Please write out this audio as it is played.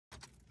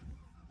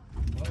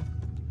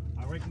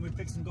reckon we're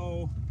fixing to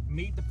go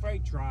meet the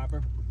freight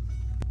driver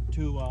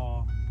to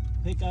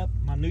pick up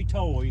my new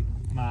toy,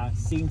 my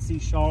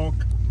CNC Shark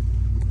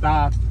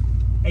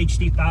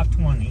HD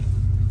 520.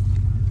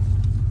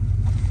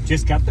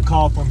 Just got the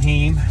call from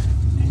him,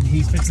 and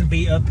he's fixing to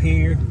be up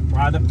here,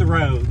 right up the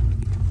road.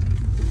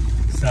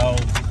 So,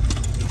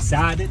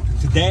 excited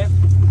to death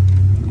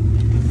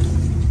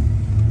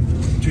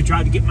to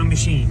try to get my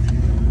machine.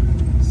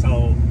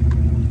 So,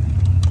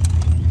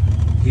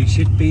 he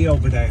should be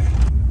over there.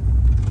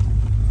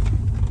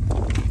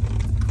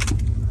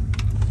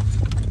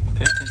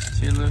 Pay attention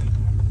to your look.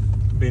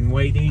 Been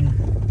waiting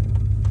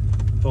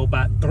for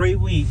about 3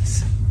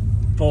 weeks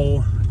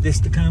for this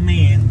to come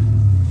in.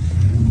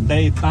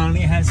 They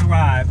finally has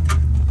arrived.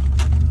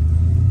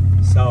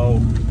 So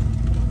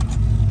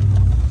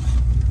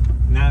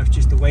now it's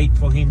just a wait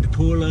for him to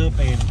pull up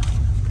and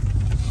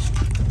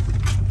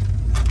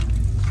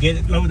get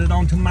it loaded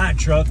onto my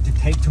truck to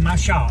take to my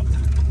shop.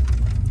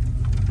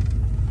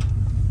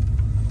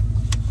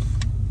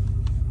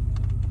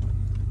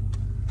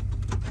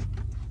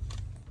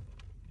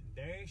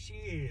 There she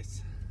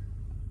is.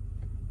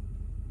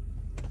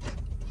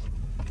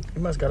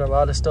 You must got a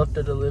lot of stuff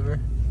to deliver.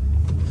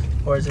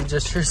 Or is it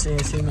just your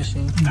CNC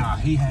machine? Nah,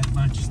 he had a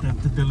bunch of stuff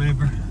to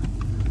deliver.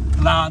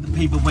 A lot of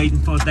people waiting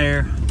for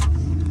their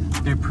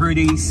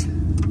pretties.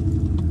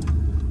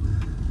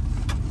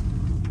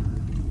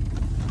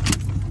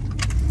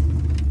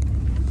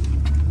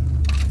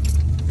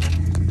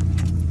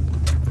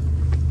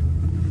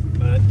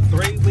 But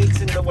 3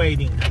 weeks into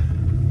waiting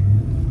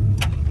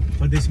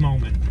for this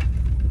moment.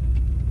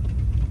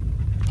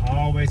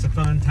 Always a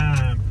fun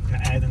time to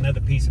add another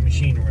piece of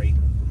machinery.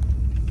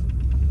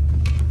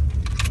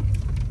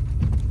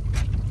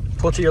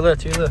 Pull to your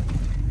left,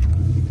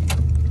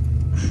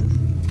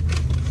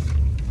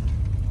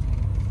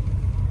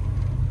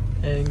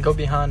 And go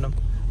behind them.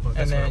 Well,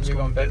 and then you're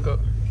going back up.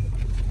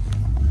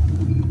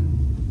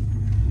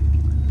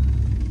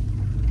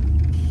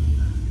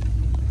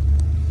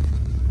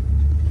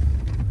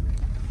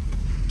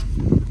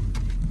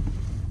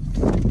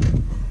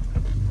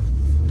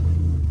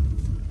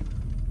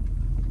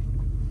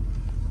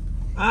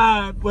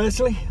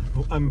 Wesley.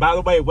 And by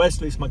the way,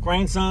 Wesley's my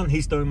grandson.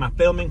 He's doing my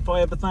filming for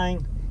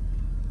everything.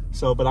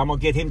 So, but I'm gonna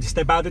get him to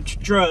step out of the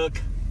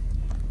truck,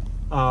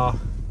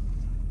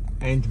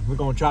 and we're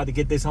gonna try to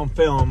get this on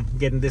film,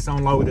 getting this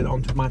unloaded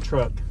onto my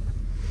truck.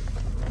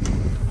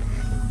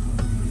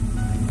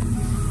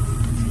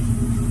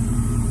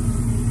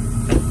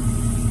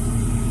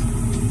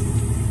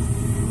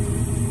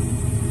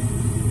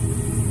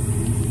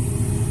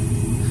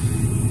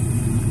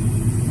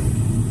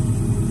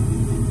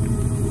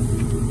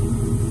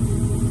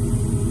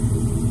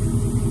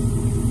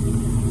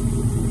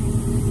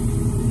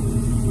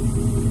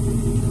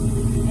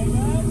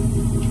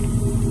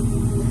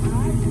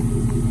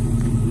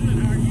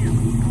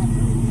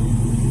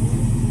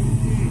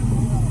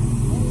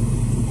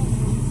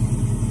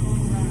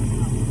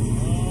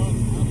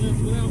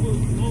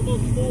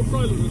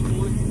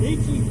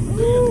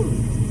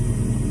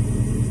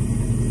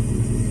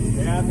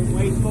 Yeah, I've been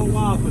waiting for a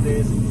while for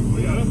this.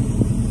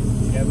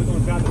 Yeah, we're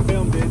gonna try to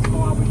film this for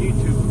our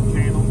YouTube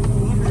channel.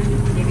 We're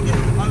gonna get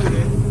it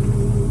loaded.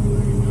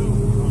 There you go.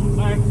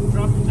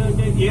 Drop the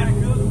tailgate. Yeah,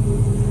 good.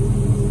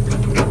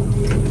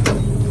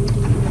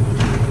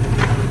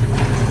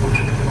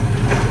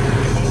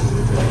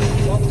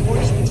 Walk the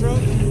horse in the truck,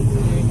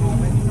 and I'll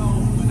let you know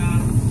when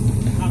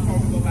how far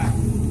we go back.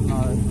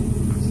 All right.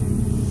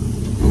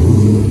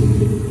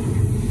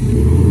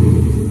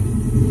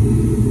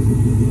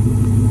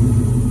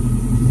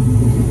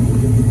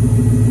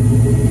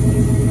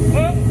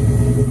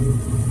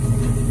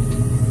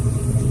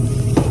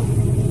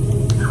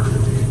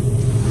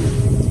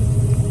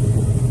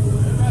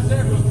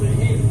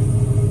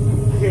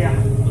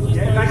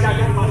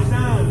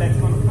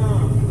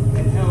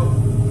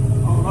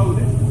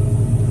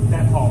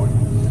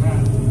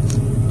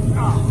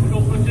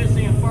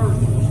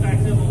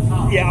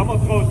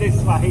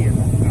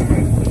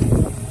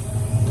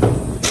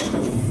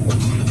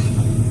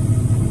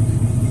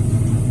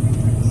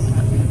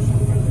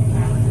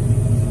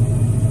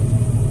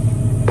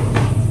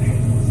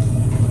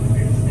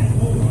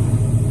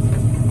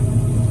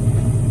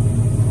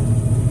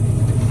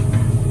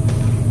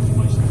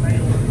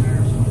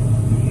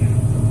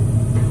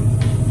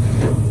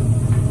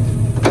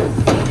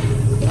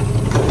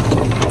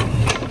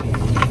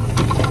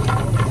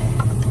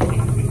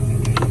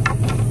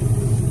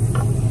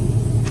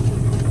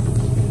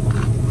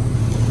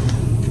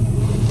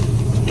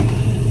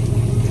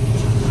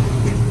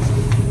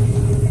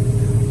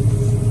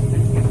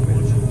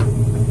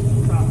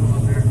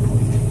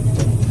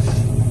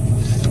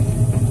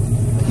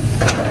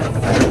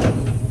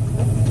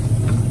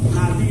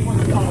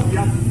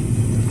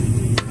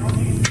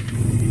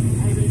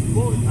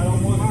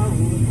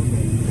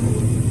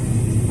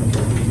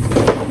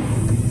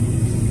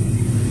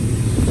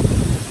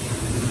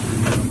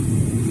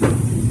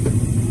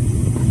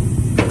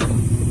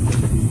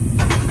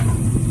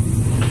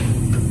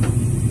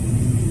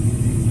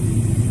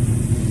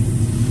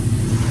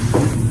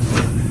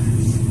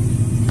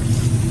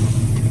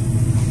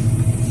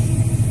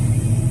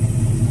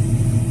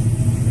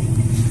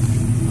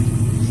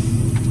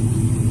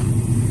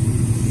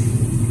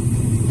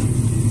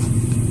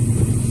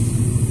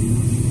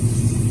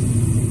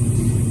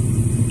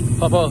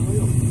 Papa. I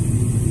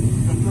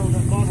throw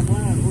that bottom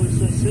line where it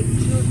says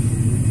signature.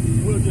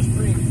 We'll just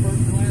print first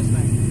and last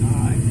name. All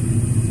right.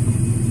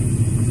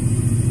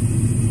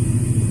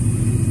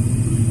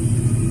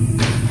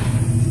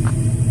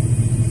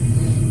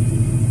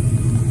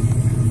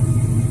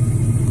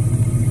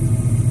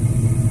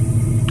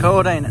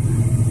 Cold, ain't it?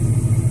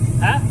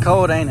 Huh?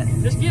 Cold, ain't it?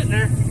 Just getting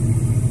there.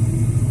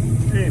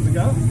 There we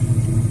go.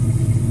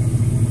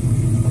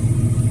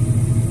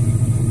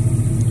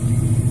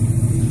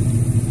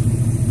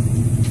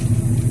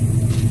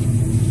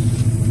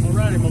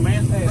 Alrighty, my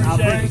man. Hey, I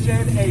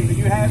appreciate it. Hey,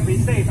 you have be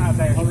safe out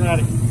there.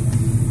 Alrighty.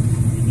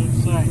 You do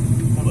the same.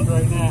 Have a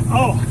great night.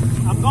 Oh,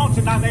 I'm going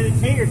to not let it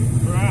tear.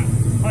 Alright.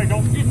 Hey,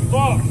 don't forget the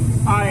box.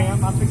 I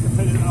am. I'm fixing to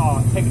put it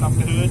take it off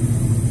the hood.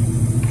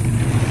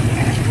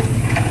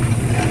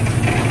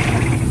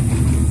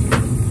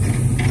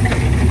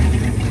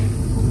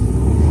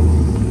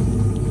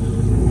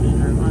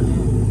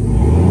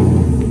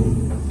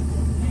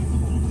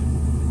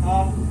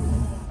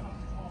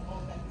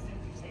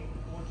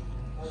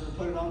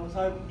 Put it on the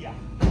side? Yeah.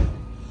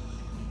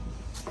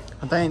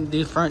 I think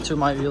these front two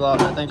might be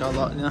locked. I think I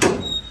locked them.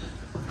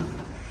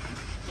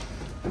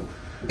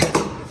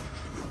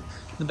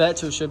 The back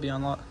two should be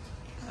unlocked.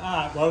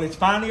 Alright, well, it's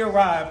finally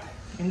arrived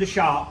in the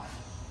shop.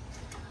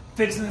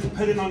 Fixing to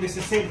put it on this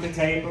assembly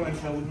table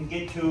until we can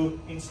get to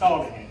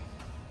installing it.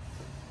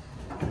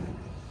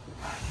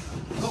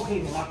 Okay,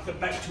 we'll lock the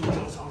back two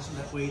doors off so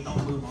that way it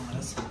don't move on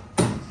us.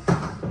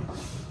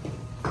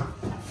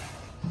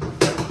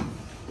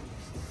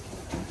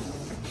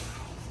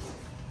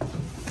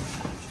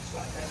 Just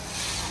like that.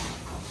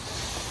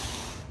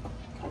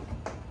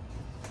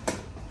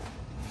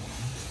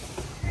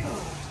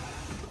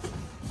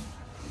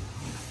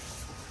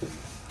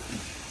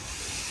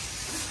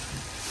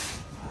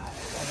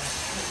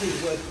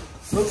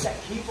 Looks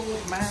like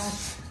keyboard,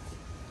 mouse,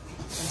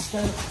 and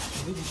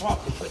stuff. We can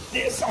probably put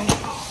this on the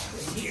top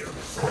right here.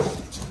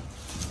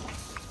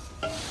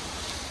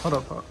 Hold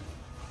up, Pop.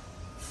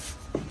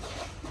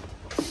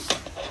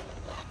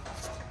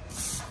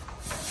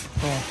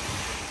 Oh.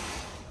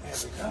 There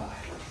we go.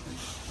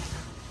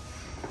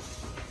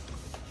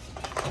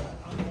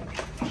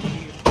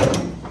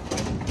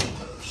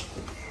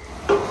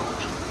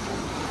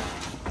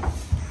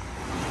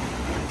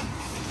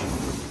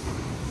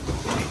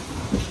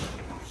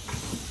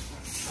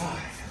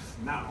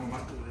 Not on my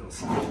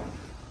wheels.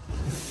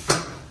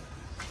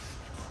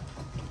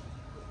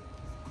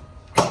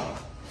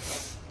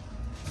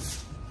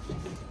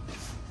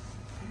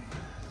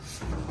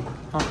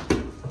 Huh.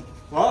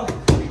 Well,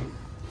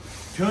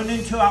 tune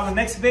into our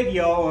next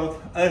video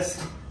of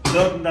us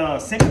building the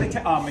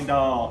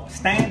the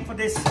stand for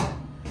this,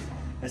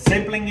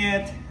 assembling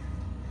it,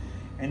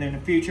 and in the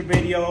future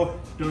video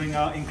doing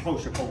an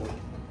enclosure for it.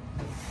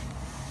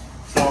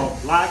 So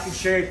like and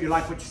share if you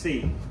like what you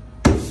see.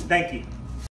 Thank you.